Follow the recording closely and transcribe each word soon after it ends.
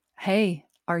Hey,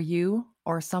 are you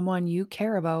or someone you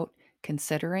care about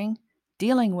considering,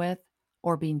 dealing with,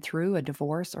 or being through a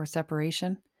divorce or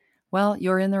separation? Well,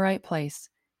 you're in the right place.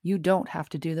 You don't have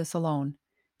to do this alone.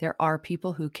 There are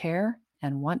people who care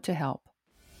and want to help.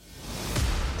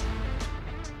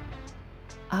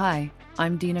 Hi,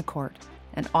 I'm Dina Court,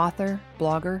 an author,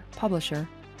 blogger, publisher,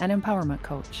 and empowerment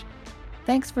coach.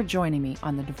 Thanks for joining me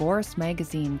on the Divorce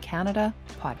Magazine Canada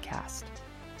podcast.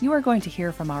 You are going to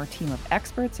hear from our team of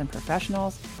experts and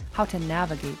professionals how to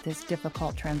navigate this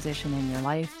difficult transition in your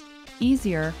life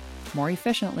easier, more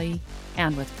efficiently,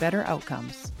 and with better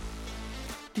outcomes.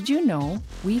 Did you know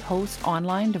we host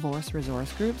online divorce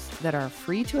resource groups that are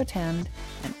free to attend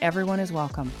and everyone is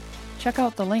welcome? Check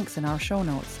out the links in our show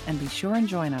notes and be sure and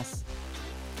join us.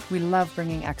 We love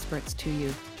bringing experts to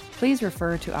you. Please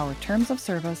refer to our terms of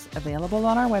service available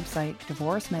on our website,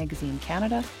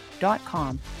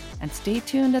 divorcemagazinecanada.com, and stay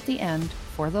tuned at the end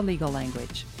for the legal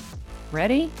language.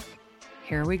 Ready?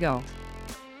 Here we go.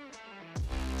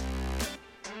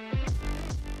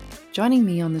 Joining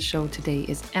me on the show today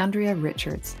is Andrea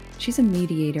Richards. She's a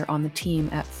mediator on the team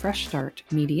at Fresh Start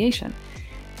Mediation.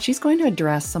 She's going to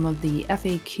address some of the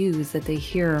FAQs that they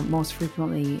hear most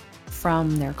frequently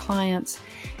from their clients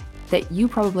that you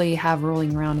probably have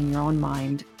rolling around in your own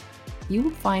mind. You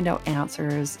will find out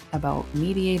answers about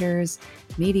mediators,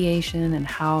 mediation, and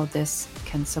how this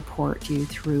can support you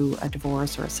through a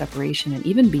divorce or a separation and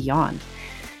even beyond.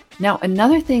 Now,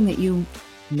 another thing that you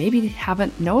maybe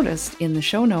haven't noticed in the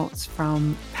show notes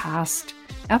from past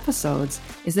episodes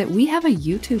is that we have a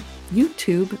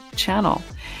YouTube channel.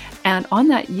 And on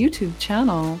that YouTube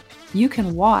channel, you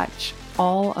can watch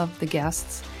all of the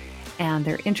guests and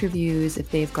their interviews if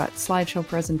they've got slideshow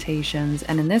presentations.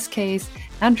 And in this case,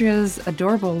 Andrea's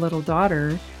adorable little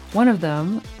daughter, one of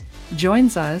them,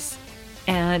 joins us,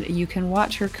 and you can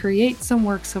watch her create some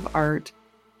works of art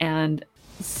and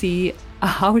see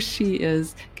how she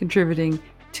is contributing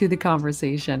to the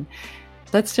conversation.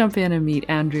 Let's jump in and meet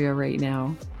Andrea right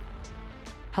now.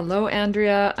 Hello,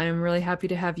 Andrea. I'm really happy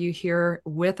to have you here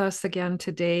with us again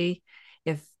today.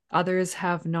 If others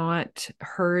have not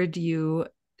heard you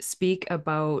speak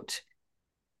about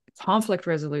conflict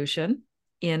resolution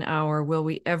in our Will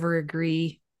We Ever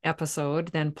Agree episode,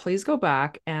 then please go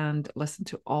back and listen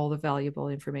to all the valuable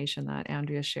information that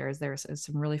Andrea shares. There's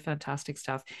some really fantastic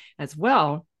stuff, as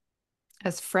well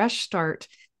as Fresh Start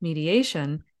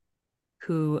Mediation,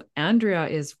 who Andrea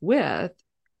is with,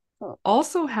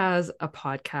 also has a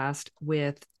podcast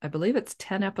with, I believe it's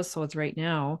 10 episodes right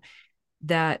now,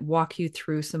 that walk you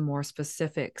through some more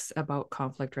specifics about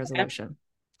conflict resolution.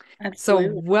 Absolutely.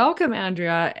 So welcome,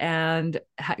 Andrea, and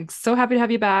so happy to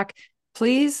have you back.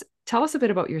 Please tell us a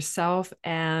bit about yourself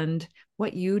and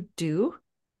what you do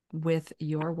with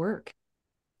your work.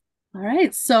 All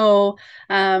right. So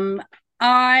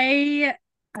I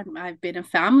I've been a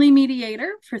family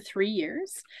mediator for 3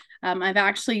 years. I've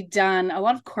actually done a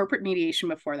lot of corporate mediation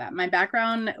before that. My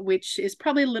background, which is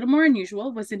probably a little more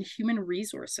unusual, was in human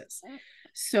resources.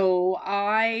 So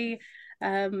I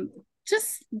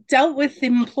just dealt with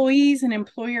employees and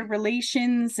employer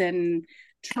relations and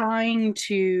trying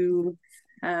to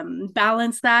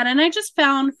balance that. And I just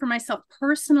found for myself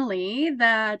personally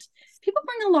that people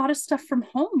bring a lot of stuff from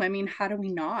home. I mean, how do we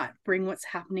not bring what's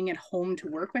happening at home to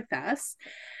work with us?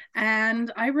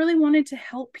 And I really wanted to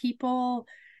help people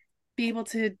be able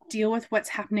to deal with what's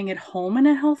happening at home in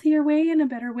a healthier way, in a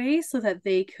better way, so that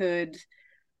they could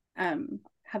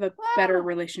have a better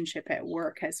relationship at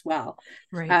work as well.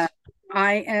 Right.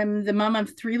 I am the mom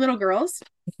of 3 little girls.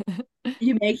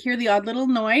 You may hear the odd little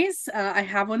noise. I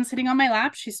have one sitting on my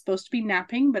lap. She's supposed to be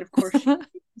napping, but of course,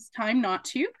 it's time not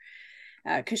to,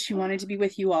 because she wanted to be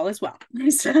with you all as well.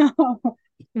 So,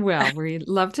 Well, we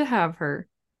love to have her.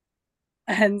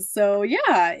 and so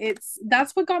yeah,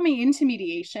 that's what got me into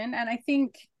mediation. And I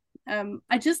think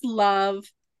I just love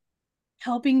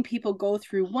helping people go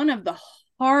through one of the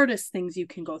hardest things you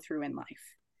can go through in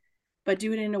life, but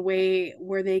do it in a way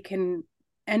where they can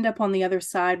end up on the other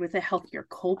side with a healthier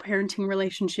co-parenting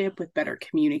relationship, with better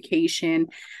communication,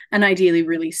 and ideally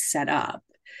really set up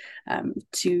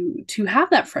to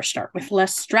have that fresh start with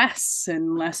less stress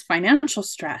and less financial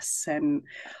stress and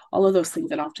all of those things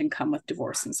that often come with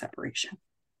divorce and separation.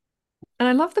 And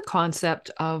I love the concept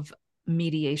of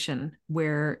mediation,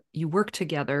 where you work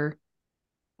together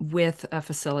with a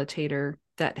facilitator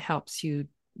that helps you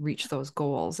reach those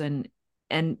goals, and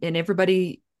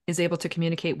everybody is able to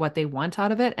communicate what they want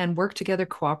out of it and work together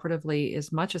cooperatively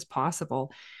as much as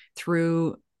possible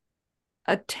through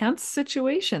a tense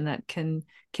situation that can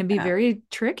be Yeah. very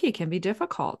tricky, can be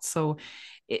difficult. So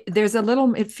there's a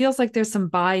little, it feels like there's some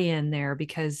buy-in there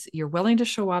because you're willing to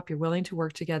show up, you're willing to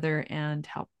work together and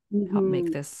help make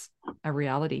Mhm. this a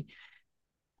reality.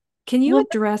 Can you Well,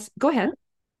 address, go ahead.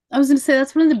 I was going to say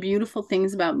that's one of the beautiful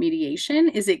things about mediation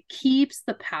is it keeps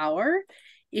the power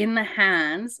in the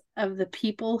hands of the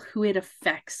people who it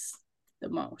affects the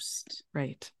most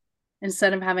Right.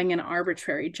 instead of having an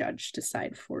arbitrary judge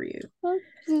decide for you.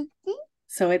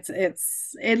 So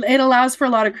it allows for a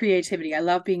lot of creativity. I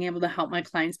love being able to help my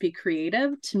clients be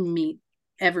creative to meet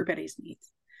everybody's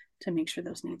needs, to make sure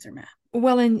those needs are met.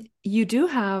 Well, and you do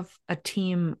have a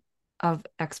team of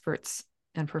experts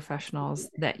and professionals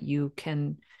that you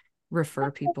can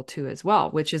refer people to as well,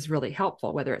 which is really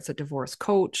helpful, whether it's a divorce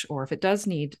coach or if it does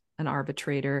need an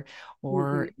arbitrator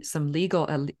or Mm-hmm. some legal,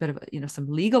 a bit of, some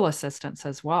legal assistance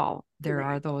as well. There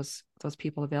are Right. those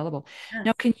people available. Now,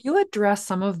 Yes. can you address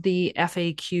some of the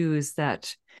FAQs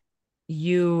that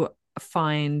you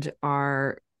find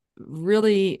are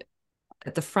really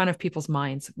at the front of people's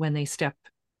minds when they step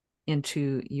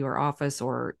into your office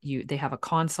or they have a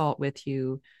consult with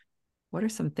you? What are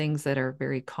some things that are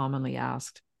very commonly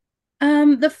asked?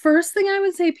 The first thing I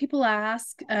would say people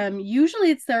ask,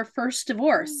 usually it's their first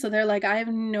divorce. So they're like, I have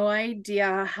no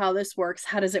idea how this works.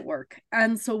 How does it work?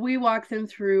 And so we walk them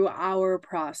through our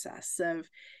process of,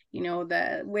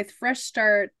 with Fresh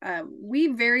Start, we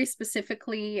very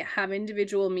specifically have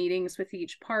individual meetings with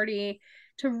each party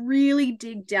to really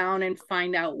dig down and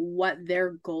find out what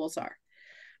their goals are,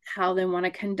 how they want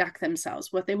to conduct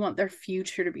themselves, what they want their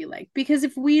future to be like. Because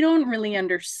if we don't really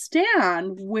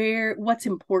understand what's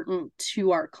important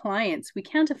to our clients, we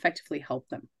can't effectively help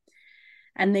them.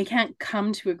 And they can't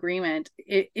come to agreement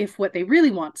if what they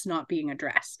really want is not being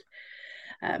addressed.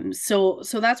 So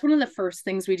that's one of the first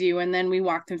things we do, and then we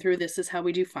walk them through this is how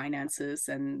we do finances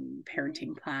and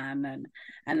parenting plan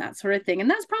and that sort of thing. And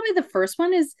that's probably the first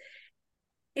one is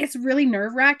it's really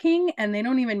nerve-wracking and they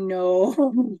don't even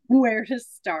know where to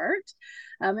start.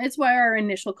 It's why our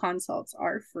initial consults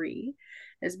are free,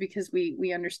 is because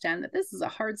we understand that this is a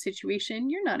hard situation.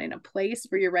 You're not in a place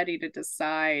where you're ready to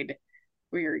decide,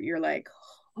 where you're like,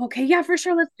 okay, yeah, for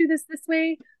sure, let's do this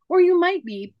way. Or you might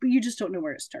be, but you just don't know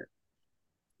where to start.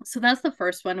 So that's the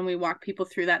first one, and we walk people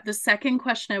through that. The second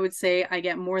question I would say I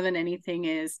get more than anything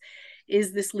is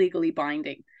this legally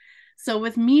binding? So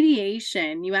with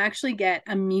mediation, you actually get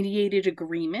a mediated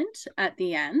agreement at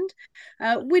the end,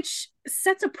 which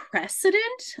sets a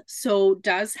precedent. So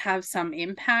does have some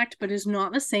impact, but is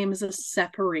not the same as a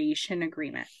separation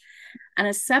agreement. And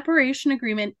a separation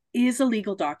agreement is a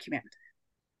legal document.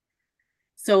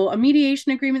 So a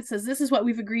mediation agreement says this is what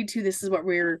we've agreed to, this is what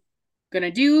we're going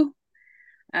to do.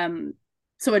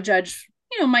 So a judge,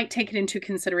 might take it into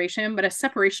consideration, but a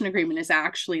separation agreement is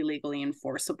actually legally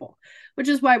enforceable, which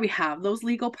is why we have those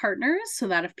legal partners, so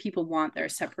that if people want their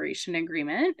separation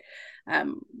agreement,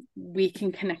 we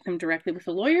can connect them directly with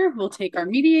a lawyer. We'll take our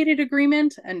mediated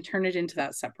agreement and turn it into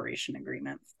that separation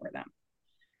agreement for them.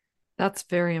 That's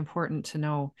very important to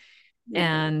know.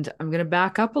 Yeah. And I'm going to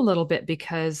back up a little bit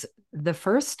because the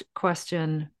first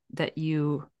question that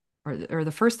or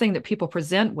the first thing that people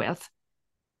present with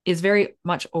is very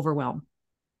much overwhelm.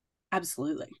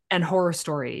 Absolutely. And horror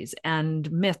stories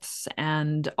and myths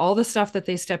and all the stuff that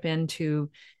they step into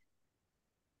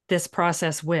this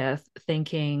process with,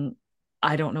 thinking,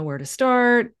 I don't know where to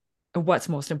start, what's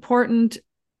most important.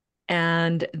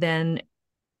 And then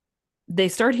they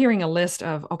start hearing a list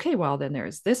of, okay, well, then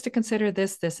there's this to consider,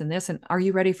 this, and this. And are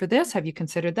you ready for this? Have you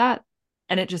considered that?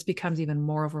 And it just becomes even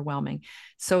more overwhelming.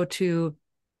 So to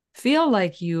feel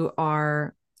like you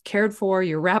are cared for,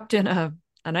 you're wrapped in a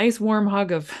nice warm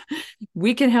hug of,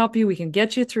 we can help you, we can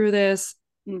get you through this.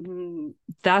 Mm-hmm.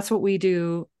 That's what we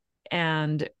do.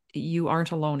 And you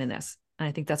aren't alone in this. And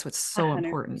I think that's what's so 100%.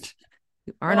 important.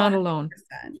 You are not alone.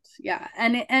 100%. Yeah.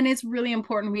 And it's really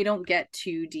important we don't get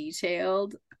too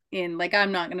detailed in, like,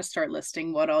 I'm not going to start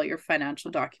listing what all your financial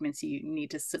documents you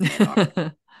need to submit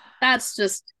are. That's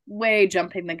just way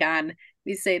jumping the gun.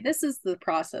 We say, this is the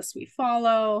process we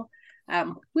follow.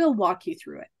 We'll walk you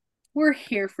through it. We're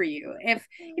here for you. If,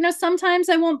 sometimes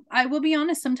I will be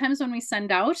honest, sometimes when we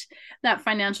send out that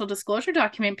financial disclosure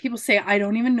document, people say, I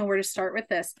don't even know where to start with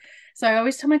this. So I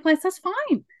always tell my clients, that's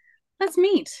fine. Let's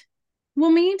meet.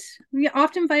 We'll meet,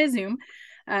 often via Zoom,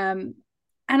 and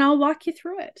I'll walk you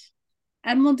through it.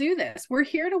 And we'll do this. We're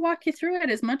here to walk you through it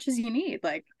as much as you need.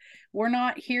 Like, we're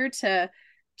not here to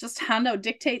just hand out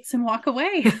dictates and walk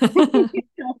away.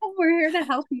 We're here to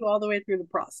help you all the way through the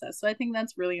process. So I think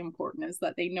that's really important, is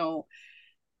that they know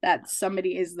that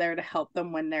somebody is there to help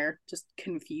them when they're just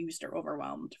confused or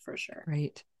overwhelmed, for sure.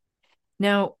 Right.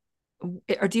 Now,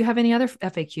 or do you have any other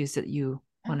FAQs that you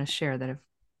want to share that have?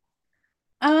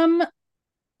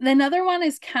 Another one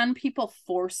is, can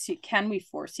we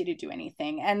force you to do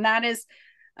anything? And that is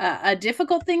a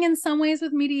difficult thing in some ways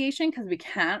with mediation, because we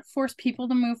can't force people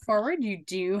to move forward. You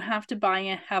do have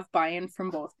to have buy-in from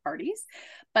both parties,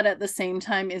 but at the same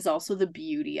time is also the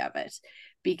beauty of it,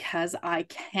 because I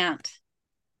can't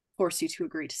force you to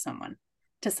agree to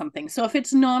something. So if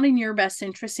it's not in your best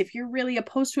interest, if you're really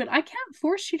opposed to it, I can't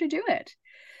force you to do it.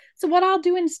 So what I'll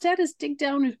do instead is dig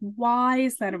down is, why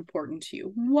is that important to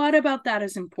you? What about that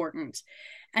is important?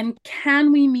 And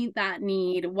can we meet that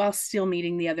need while still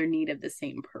meeting the other need of the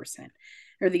same person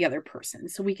or the other person?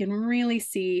 So we can really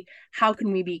see, how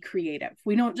can we be creative?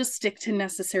 We don't just stick to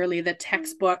necessarily the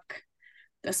textbook,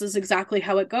 this is exactly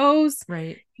how it goes.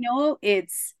 Right.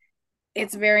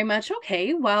 It's very much,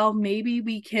 okay, well, maybe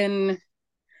we can,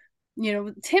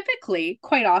 typically,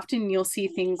 quite often you'll see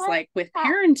things like with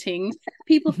parenting,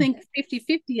 people think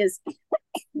 50-50 is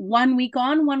 1 week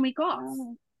on, 1 week off,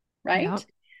 right?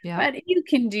 Yeah. But you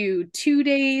can do 2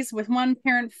 days with one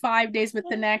parent, 5 days with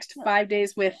the next, 5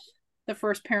 days with the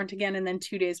first parent again, and then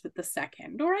 2 days with the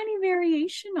second, or any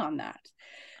variation on that.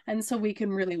 And so we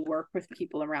can really work with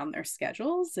people around their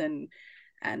schedules and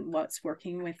what's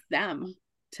working with them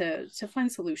to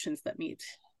find solutions that meet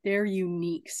their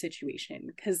unique situation,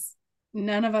 because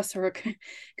none of us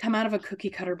come out of a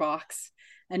cookie cutter box,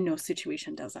 and no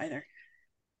situation does either.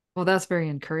 Well, that's very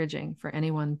encouraging for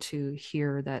anyone to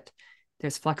hear, that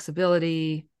there's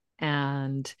flexibility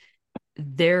and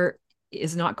there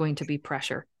is not going to be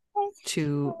pressure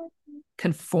to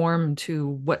conform to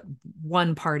what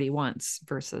one party wants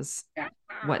versus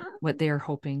what they are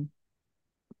hoping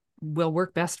will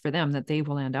work best for them, that they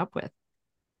will end up with.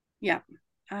 Yeah,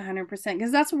 100%,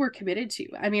 because that's what we're committed to.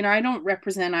 I mean, I don't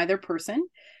represent either person,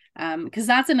 because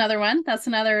that's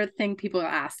another thing people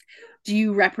ask. Do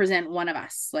you represent one of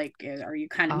us? Like, are you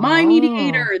kind of my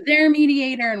mediator or their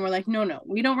mediator? And we're like, no,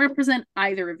 we don't represent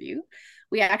either of you.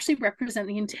 We actually represent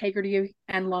the integrity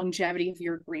and longevity of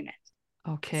your agreement.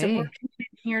 Okay. So we're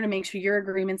here to make sure your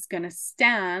agreement's going to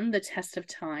stand the test of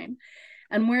time.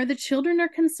 And where the children are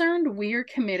concerned, we are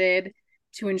committed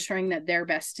to ensuring that their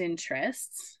best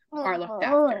interests are looked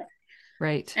after.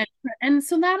 Right. And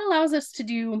so that allows us to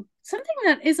do something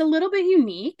that is a little bit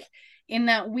unique, in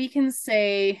that we can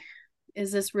say,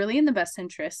 is this really in the best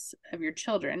interests of your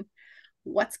children?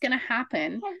 What's going to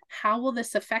happen? How will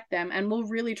this affect them? And we'll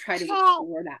really try to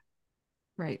explore that.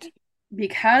 Right.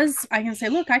 Because I can say,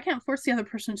 look, I can't force the other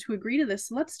person to agree to this.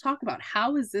 So let's talk about,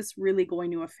 how is this really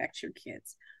going to affect your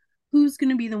kids? Who's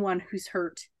going to be the one who's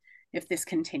hurt if this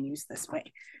continues this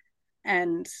way?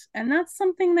 And that's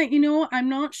something that, I'm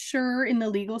not sure in the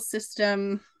legal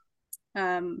system,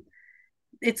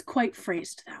 it's quite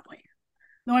phrased that way.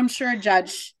 Though I'm sure a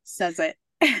judge says it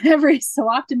every so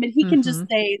often, but he can just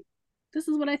say, this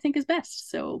is what I think is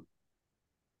best. So,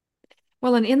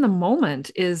 well, and in the moment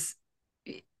is,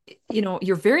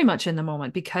 you're very much in the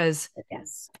moment, because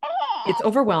yes, it's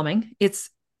overwhelming.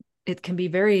 It can be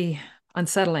very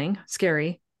unsettling,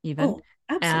 scary even. Oh,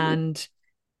 absolutely. And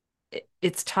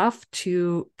it's tough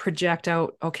to project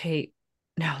out, okay,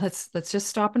 now let's just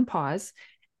stop and pause.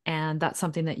 And that's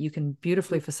something that you can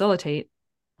beautifully facilitate.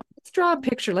 Let's draw a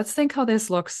picture. Let's think how this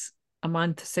looks a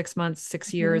month, 6 months,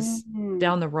 6 years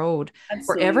down the road.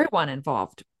 Absolutely. For everyone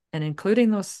involved, and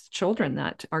including those children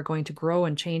that are going to grow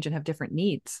and change and have different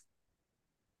needs.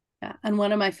 Yeah. And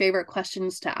one of my favorite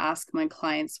questions to ask my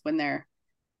clients when they're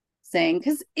saying,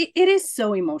 because it is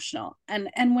so emotional, and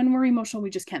when we're emotional, we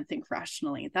just can't think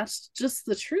rationally. That's just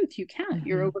the truth. You can't.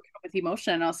 You're overcome with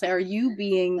emotion. And I'll say, are you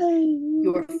being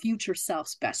your future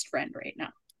self's best friend right now?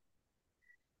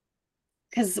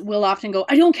 Because we'll often go,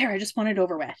 I don't care, I just want it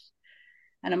over with.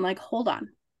 And I'm like, hold on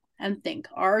and think,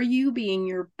 are you being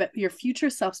your future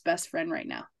self's best friend right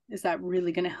now? Is that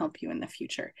really going to help you in the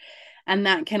future? And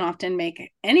that can often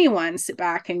make anyone sit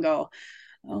back and go,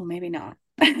 oh, maybe not.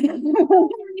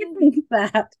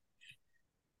 That.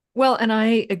 Well, and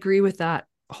I agree with that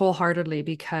wholeheartedly,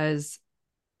 because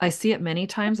I see it many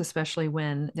times, especially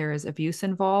when there is abuse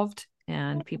involved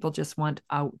and people just want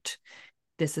out.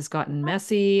 This has gotten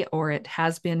messy, or it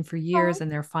has been for years,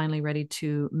 and they're finally ready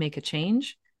to make a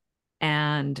change,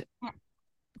 and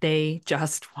they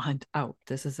just want out.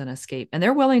 This is an escape, and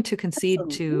they're willing to concede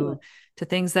to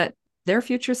things that their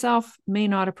future self may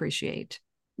not appreciate.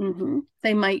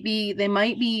 They might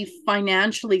be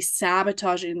financially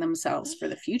sabotaging themselves for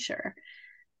the future.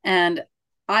 And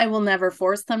I will never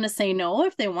force them to say no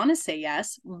if they want to say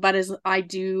yes, but as I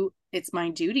do, it's my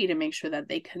duty to make sure that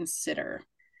they consider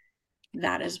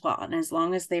that as well. And as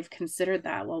long as they've considered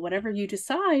that, well, whatever you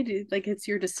decide, like, it's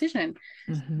your decision.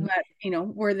 Mm-hmm. But,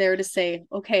 we're there to say,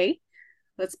 okay,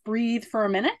 let's breathe for a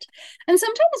minute. And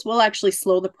sometimes we'll actually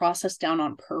slow the process down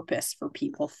on purpose for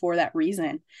people for that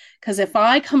reason. Because if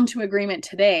I come to agreement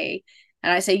today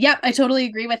and I say, yep, I totally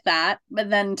agree with that, but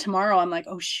then tomorrow I'm like,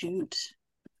 oh, shoot,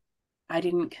 I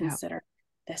didn't consider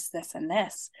this, and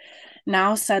this.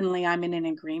 Now suddenly I'm in an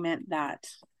agreement that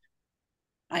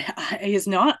is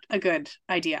not a good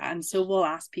idea. And so we'll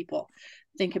ask people,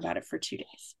 think about it for 2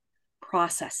 days,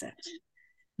 process it,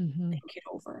 think it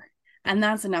over. And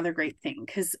that's another great thing,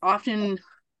 because often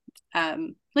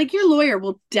like, your lawyer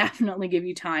will definitely give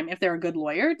you time, if they're a good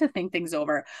lawyer, to think things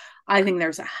over. I think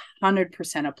there's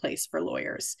 100% a place for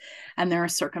lawyers, and there are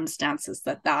circumstances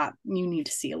that you need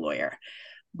to see a lawyer.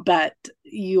 But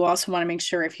you also want to make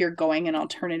sure, if you're going an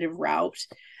alternative route,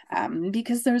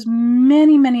 because there's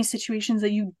many situations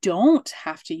that you don't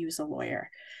have to use a lawyer.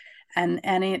 And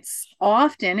it's why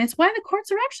the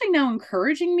courts are actually now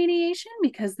encouraging mediation,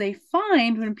 because they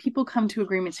find when people come to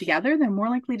agreement together, they're more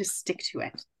likely to stick to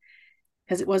it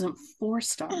because it wasn't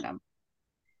forced on them.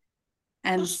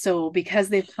 And so because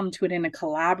they've come to it in a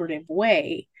collaborative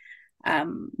way,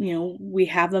 we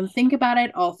have them think about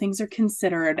it, all things are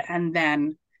considered, and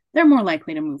then they're more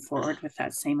likely to move forward with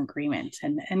that same agreement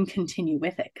and continue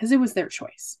with it because it was their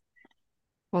choice.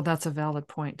 Well, that's a valid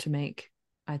point to make.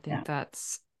 I think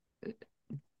that's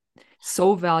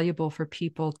so valuable for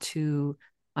people to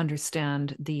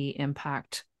understand the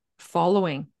impact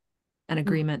following an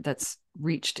agreement that's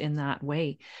reached in that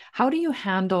way. How do you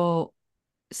handle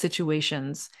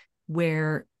situations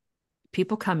where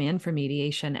people come in for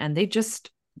mediation and they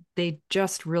just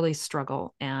really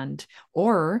struggle,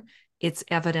 or it's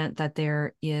evident that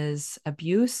there is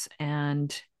abuse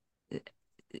and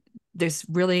there's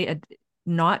really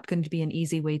not going to be an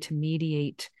easy way to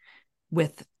mediate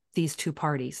with these two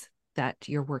parties that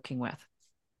you're working with?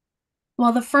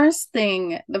 Well, the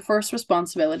first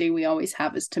responsibility we always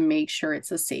have is to make sure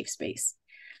it's a safe space,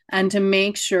 and to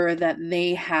make sure that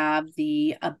they have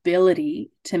the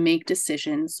ability to make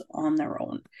decisions on their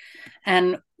own.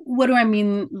 And what do I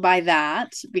mean by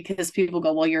that? Because people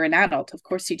go, well, you're an adult. Of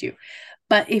course you do.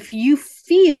 But if you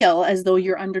feel as though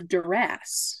you're under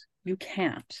duress, you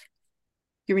can't.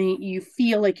 You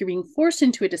feel like you're being forced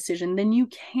into a decision, then you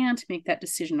can't make that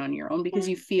decision on your own, because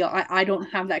you feel, I don't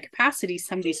have that capacity.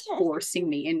 Somebody's forcing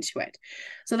me into it.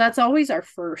 So that's always our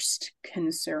first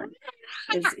concern.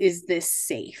 Is this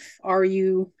safe? Are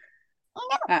you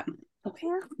okay?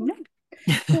 No.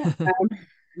 Yeah.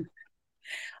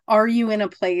 Are you in a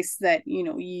place that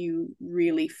you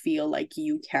really feel like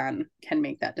you can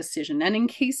make that decision? And in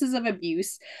cases of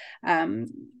abuse,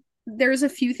 there's a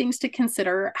few things to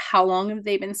consider. How long have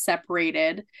they been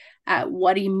separated?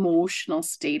 What emotional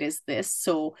state is this?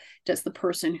 So does the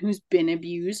person who's been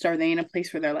abused, are they in a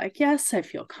place where they're like, yes, I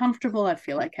feel comfortable, I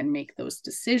feel I can make those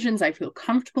decisions, I feel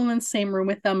comfortable in the same room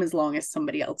with them as long as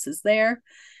somebody else is there?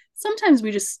 Sometimes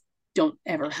we just don't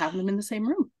ever have them in the same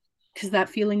room because that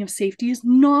feeling of safety is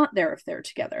not there if they're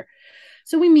together.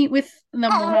 So we meet with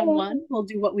them one-on-one. We'll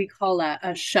do what we call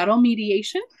a shuttle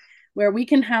mediation, where we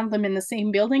can have them in the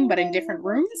same building but in different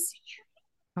rooms.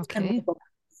 Okay. And we'll go back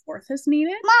and forth as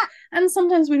needed. And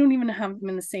sometimes we don't even have them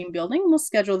in the same building. We'll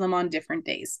schedule them on different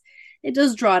days. It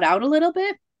does draw it out a little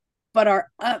bit, but our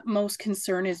utmost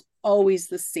concern is always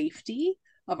the safety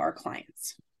of our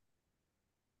clients.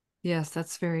 Yes,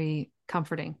 that's very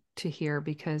comforting to hear,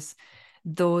 because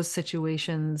those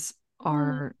situations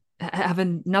have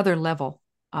another level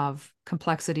of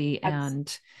complexity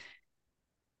and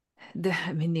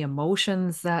the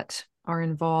emotions that are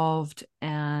involved,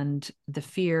 and the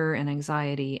fear and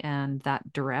anxiety and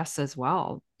that duress as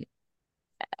well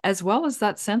as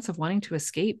that sense of wanting to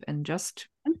escape and just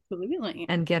absolutely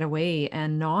and get away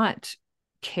and not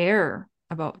care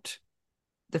about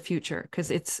the future,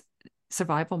 because it's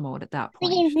survival mode at that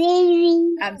point.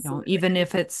 Absolutely. Even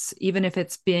if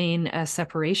it's been a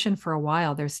separation for a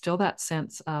while, there's still that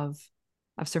sense of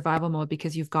survival mode,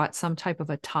 because you've got some type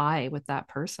of a tie with that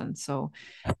person. So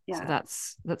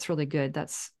that's really good.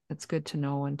 That's good to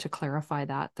know and to clarify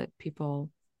that people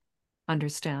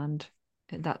understand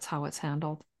that's how it's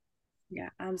handled. Yeah,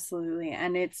 absolutely.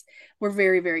 And we're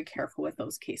very, very careful with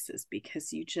those cases,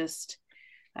 because you just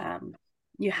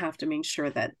you have to make sure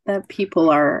that people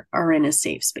are in a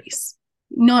safe space,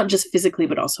 not just physically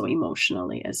but also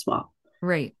emotionally as well.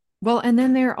 Right. Well, and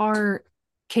then there are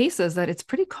cases that it's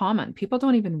pretty common. People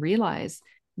don't even realize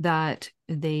that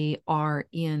they are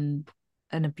in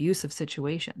an abusive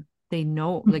situation. They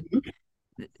know, like,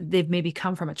 they've maybe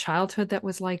come from a childhood that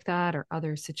was like that or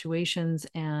other situations.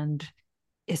 And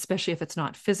especially if it's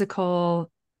not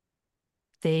physical,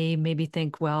 they maybe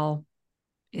think, well,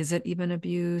 is it even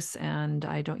abuse? And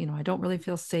I don't really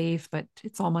feel safe, but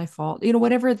it's all my fault.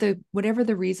 Whatever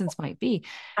the reasons might be,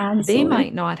 they Absolutely.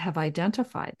 might not have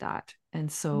identified that. And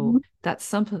so that's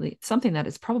something that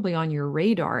is probably on your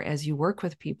radar as you work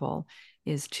with people,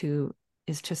 is to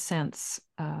sense,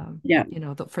 Yeah.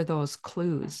 for those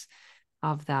clues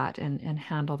of that, and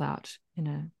handle that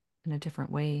in a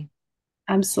different way.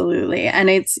 Absolutely. And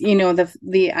it's,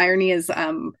 the irony is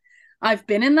I've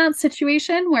been in that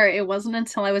situation where it wasn't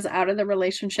until I was out of the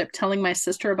relationship telling my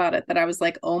sister about it that I was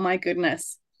like, "Oh my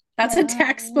goodness. That's a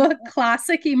textbook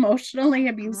classic emotionally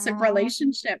abusive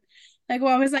relationship. Like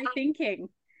what was I thinking?"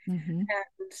 Mm-hmm.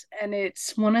 And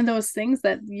it's one of those things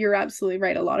that you're absolutely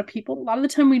right. A lot of the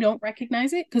time we don't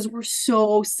recognize it because we're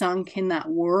so sunk in that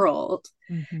world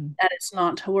Mm-hmm. that it's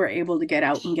not until we're able to get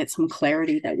out and get some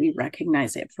clarity that we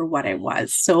recognize it for what it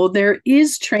was. So there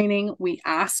is training. We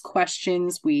ask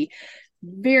questions. We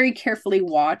very carefully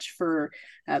watch for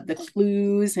the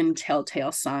clues and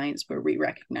telltale signs where we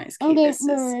recognize, okay, this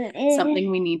is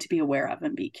something we need to be aware of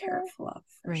and be careful of.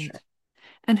 For Right. sure.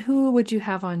 And who would you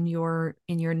have in your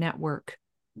network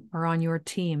or on your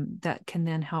team that can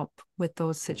then help with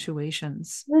those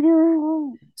situations?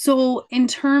 So in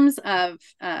terms of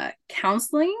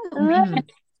counseling,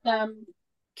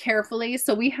 carefully.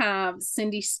 So we have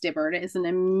Cindy Stibbard is an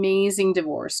amazing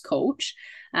divorce coach.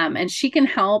 And she can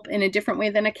help in a different way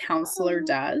than a counselor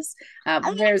does.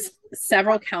 There's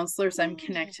several counselors I'm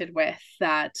connected with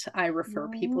that I refer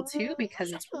people to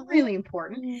because it's really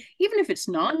important, even if it's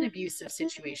not an abusive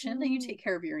situation, that you take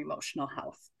care of your emotional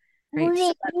health. Right.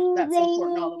 So that's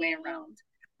important all the way around.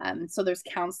 So there's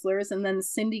counselors, and then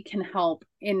Cindy can help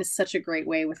in such a great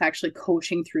way with actually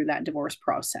coaching through that divorce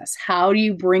process. How do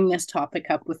you bring this topic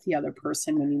up with the other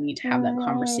person when you need to have that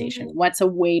conversation? What's a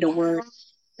way to word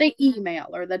the email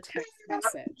or the text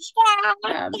message?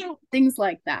 Things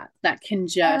like that can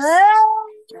just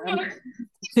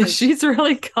She's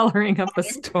really coloring up a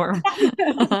storm.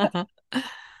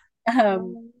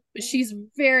 She's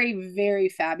very, very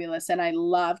fabulous, and I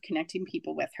love connecting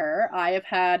people with her. I have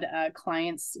had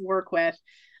clients work with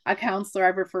a counselor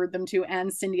I've referred them to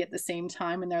and Cindy at the same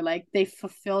time, and they're like, they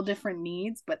fulfill different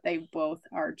needs, but they both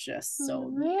are just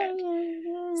so needed.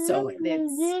 So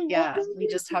we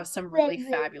just have some really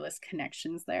fabulous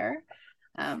connections there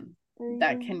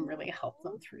that can really help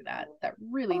them through that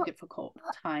really difficult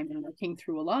time and working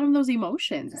through a lot of those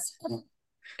emotions.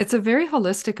 It's a very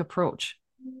holistic approach.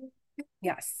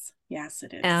 Yes,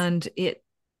 it is. And it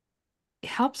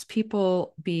helps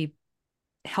people be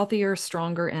healthier,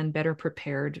 stronger, and better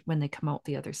prepared when they come out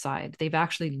the other side. They've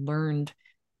actually learned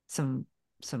some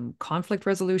conflict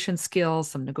resolution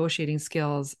skills, some negotiating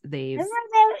skills. They've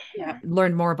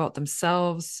learned more about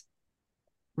themselves,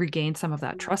 regained some of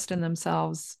that trust in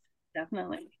themselves.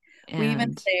 Definitely. We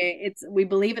even say we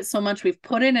believe it so much, we've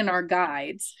put it in our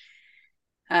guides.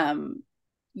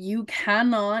 You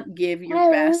cannot give your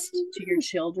best to your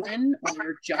children or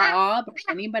your job or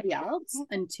anybody else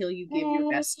until you give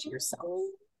your best to yourself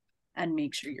and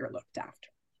make sure you're looked after.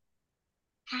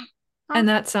 And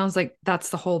that sounds like that's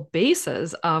the whole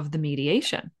basis of the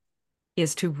mediation,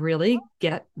 is to really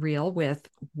get real with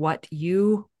what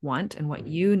you want and what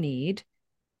you need,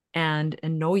 and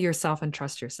know yourself and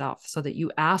trust yourself, so that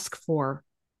you ask for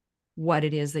what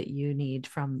it is that you need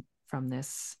from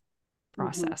this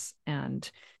process. And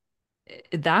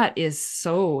that is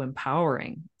so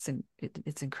empowering.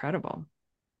 It's incredible.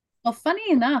 Well,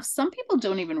 funny enough, some people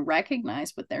don't even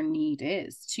recognize what their need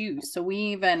is too. So we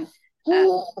even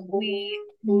we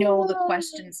know the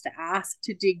questions to ask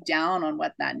to dig down on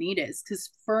what that need is. Because,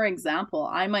 for example,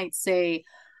 I might say,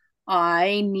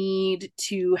 I need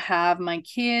to have my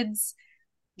kids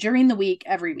during the week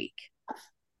every week.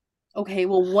 Okay,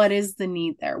 well, what is the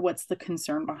need there? What's the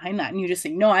concern behind that? And you just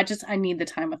say, no, I need the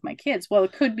time with my kids. Well,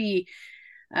 it could be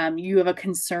you have a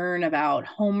concern about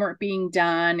homework being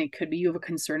done. It could be you have a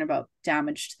concern about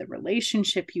damage to the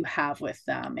relationship you have with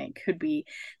them. It could be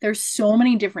there's so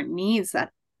many different needs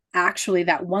that actually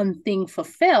that one thing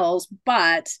fulfills,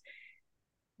 but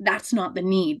that's not the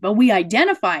need. But we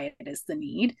identify it as the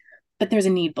need, but there's a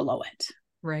need below it.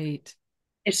 Right.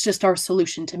 It's just our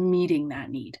solution to meeting that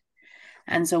need.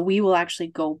 And so we will actually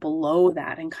go below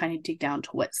that and kind of dig down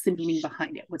to what's the meaning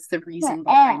behind it, what's the reason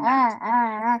behind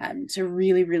that, to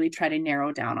really, really try to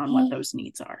narrow down on what those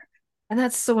needs are. And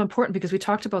that's so important, because we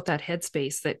talked about that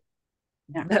headspace that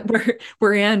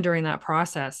we're in during that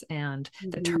process, and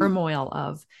the turmoil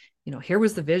of here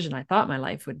was the vision I thought my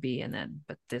life would be,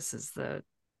 but this is the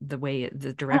way,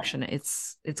 the direction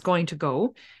it's going to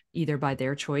go, either by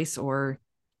their choice or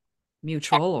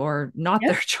mutual or not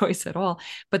their choice at all.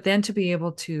 But then to be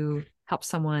able to help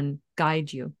someone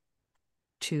guide you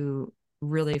to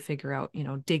really figure out,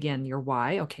 dig in your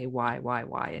why. Okay, why,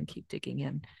 and keep digging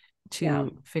in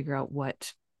to figure out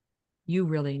what you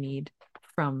really need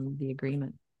from the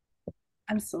agreement.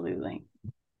 Absolutely.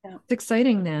 Yeah. It's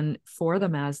exciting then for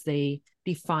them as they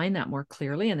define that more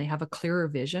clearly and they have a clearer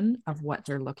vision of what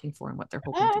they're looking for and what they're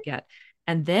hoping to get.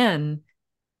 And then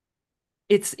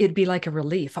it'd be like a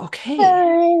relief. Okay,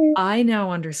 I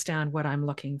now understand what I'm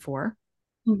looking for.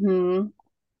 Mm-hmm.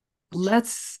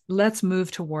 Let's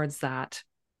move towards that.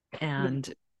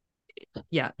 And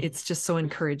it's just so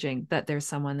encouraging that there's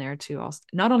someone there to also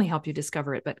not only help you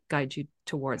discover it, but guide you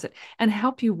towards it and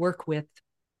help you work with,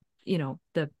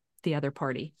 the other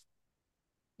party.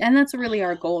 And that's really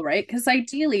our goal, right? Because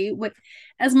ideally, with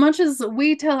as much as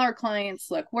we tell our clients,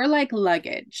 look, we're like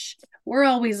luggage. We're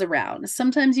always around.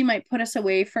 Sometimes you might put us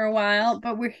away for a while,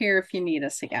 but we're here if you need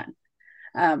us again.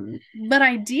 But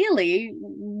ideally,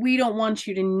 we don't want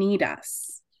you to need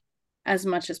us as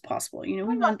much as possible. We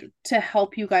want to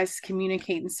help you guys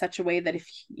communicate in such a way that if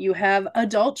you have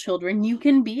adult children, you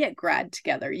can be at grad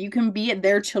together. You can be at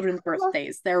their children's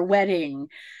birthdays, their wedding,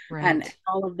 and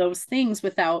all of those things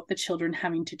without the children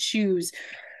having to choose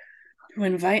to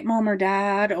invite mom or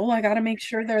dad. Oh, I got to make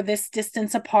sure they're this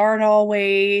distance apart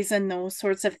always, and those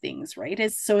sorts of things,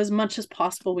 right? So as much as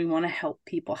possible, we want to help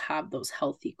people have those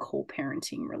healthy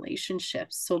co-parenting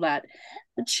relationships so that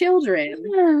the children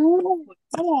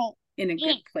in a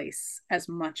good place as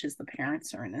much as the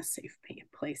parents are in a safe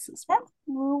place as well.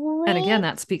 And again,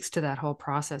 that speaks to that whole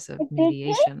process of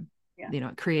mediation.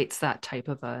 It creates that type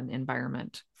of an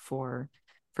environment for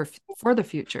the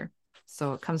future.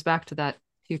 So it comes back to that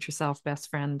future self best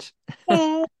friend.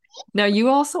 Now you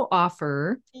also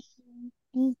offer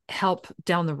help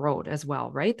down the road as well,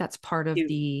 right? That's part of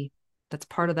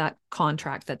that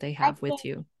contract that they have with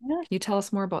you. Can you tell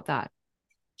us more about that?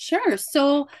 Sure.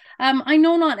 So I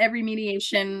know not every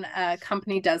mediation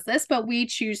company does this, but we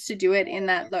choose to do it in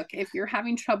that, look, if you're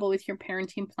having trouble with your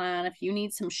parenting plan, if you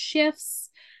need some shifts,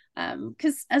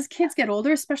 because as kids get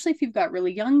older, especially if you've got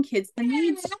really young kids, the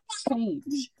needs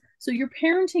change. So your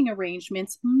parenting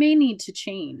arrangements may need to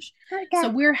change. So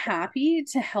we're happy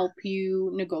to help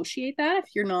you negotiate that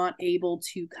if you're not able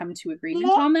to come to agreement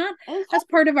on that as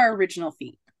part of our original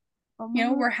fee.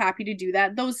 We're happy to do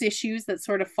that. Those issues that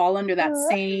sort of fall under that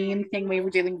same thing we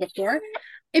were dealing before.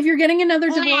 If you're getting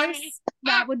another divorce,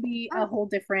 that would be a whole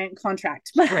different contract.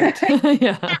 Right.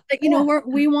 Yeah. But,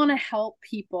 we want to help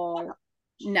people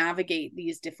navigate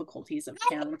these difficulties of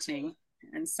parenting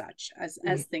and such as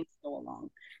things go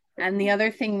along. And the other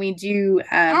thing we do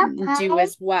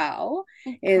as well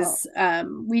is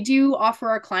we do offer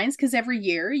our clients, because every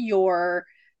year your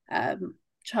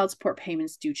child support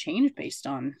payments do change based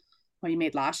on what you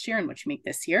made last year and what you make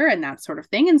this year and that sort of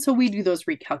thing. And so we do those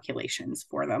recalculations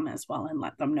for them as well and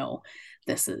let them know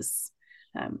this is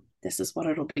what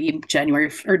it'll be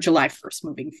January or July 1st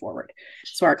moving forward.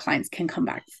 So our clients can come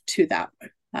back to that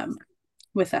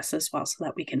with us as well so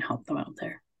that we can help them out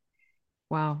there.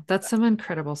 Wow, that's some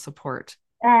incredible support.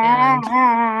 And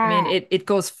I mean, it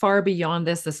goes far beyond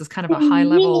this. This is kind of a high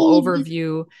level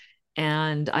overview.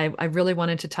 And I really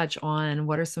wanted to touch on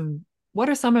what are some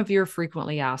of your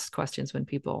frequently asked questions when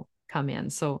people come in.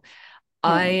 So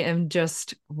I am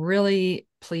just really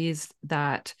pleased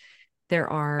that there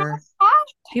are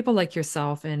people like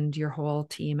yourself and your whole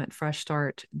team at Fresh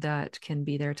Start that can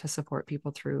be there to support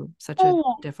people through such a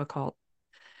difficult,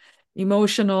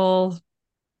 emotional,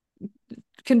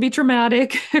 can be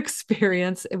traumatic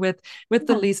experience with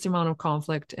the least amount of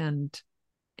conflict and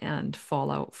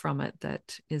fallout from it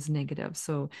that is negative.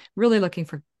 So really looking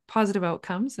for positive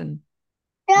outcomes. And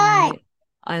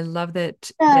I love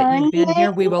that you've been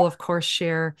here. We will of course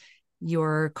share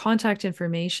your contact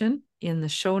information in the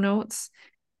show notes.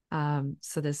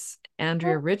 So this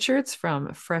Andrea Richards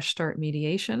from Fresh Start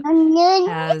Mediation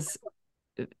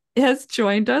has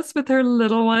joined us with her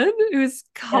little one who's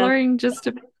coloring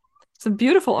some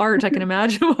beautiful art. I can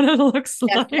imagine what it looks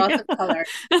like. Lots of color.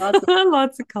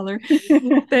 Lots of color.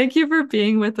 Thank you for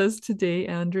being with us today,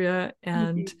 Andrea.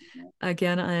 And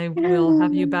again, I will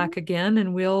have you back again,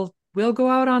 and we'll go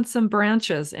out on some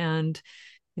branches and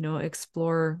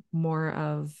explore more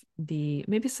of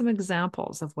maybe some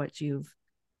examples of what you've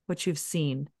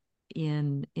seen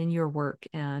in your work,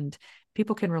 and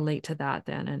people can relate to that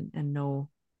then and know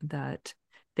that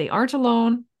they aren't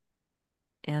alone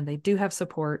and they do have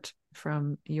support,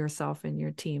 from yourself and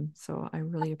your team. So I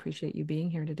really appreciate you being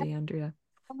here today, Andrea.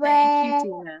 Thank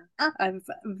you, Dina. I've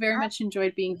very much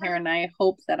enjoyed being here, and I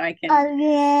hope that I can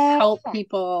help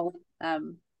people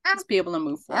just be able to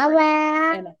move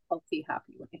forward in a healthy,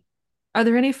 happy way. Are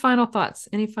there any final thoughts,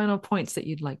 any final points that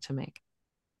you'd like to make?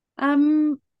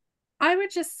 I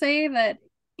would just say that,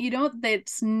 that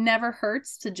it never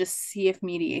hurts to just see if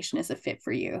mediation is a fit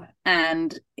for you.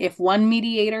 And if one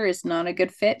mediator is not a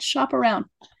good fit, shop around,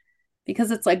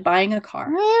 because it's like buying a car.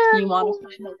 You want to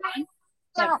find the one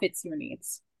that fits your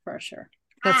needs, for sure.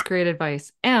 That's great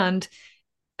advice. And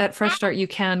at Fresh Start, you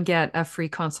can get a free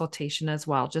consultation as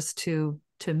well, just to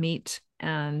meet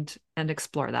and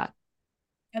explore that.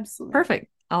 Absolutely. Perfect.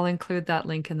 I'll include that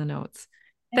link in the notes.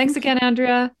 Thanks again,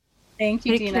 Andrea. Thank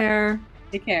you, Dina. Take care.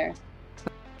 Take care.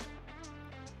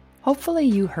 Hopefully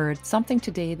you heard something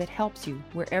today that helps you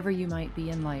wherever you might be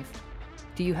in life.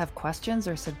 Do you have questions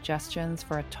or suggestions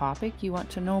for a topic you want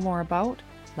to know more about?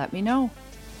 Let me know.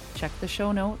 Check the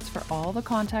show notes for all the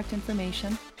contact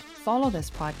information. Follow this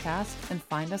podcast and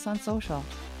find us on social.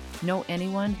 Know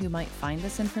anyone who might find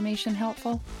this information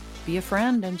helpful? Be a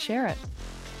friend and share it.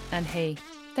 And hey,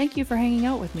 thank you for hanging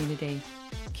out with me today.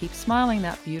 Keep smiling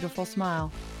that beautiful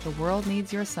smile. The world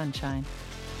needs your sunshine.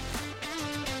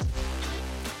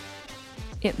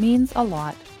 It means a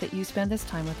lot that you spend this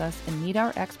time with us and meet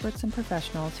our experts and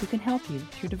professionals who can help you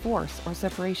through divorce or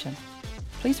separation.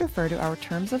 Please refer to our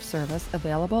terms of service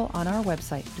available on our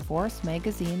website,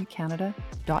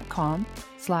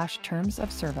 divorcemagazinecanada.com/terms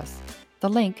of service. The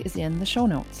link is in the show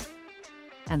notes.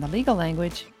 And the legal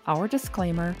language, our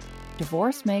disclaimer,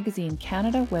 Divorce Magazine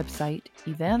Canada website,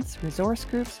 events, resource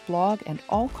groups, blog, and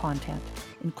all content,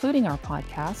 including our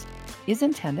podcast, is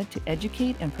intended to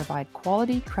educate and provide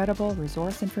quality, credible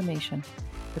resource information.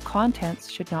 The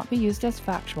contents should not be used as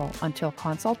factual until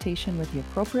consultation with the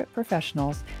appropriate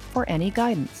professionals for any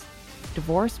guidance.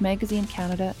 Divorce Magazine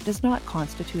Canada does not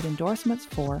constitute endorsements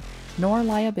for, nor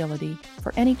liability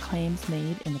for any claims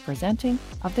made in the presenting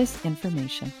of this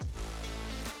information.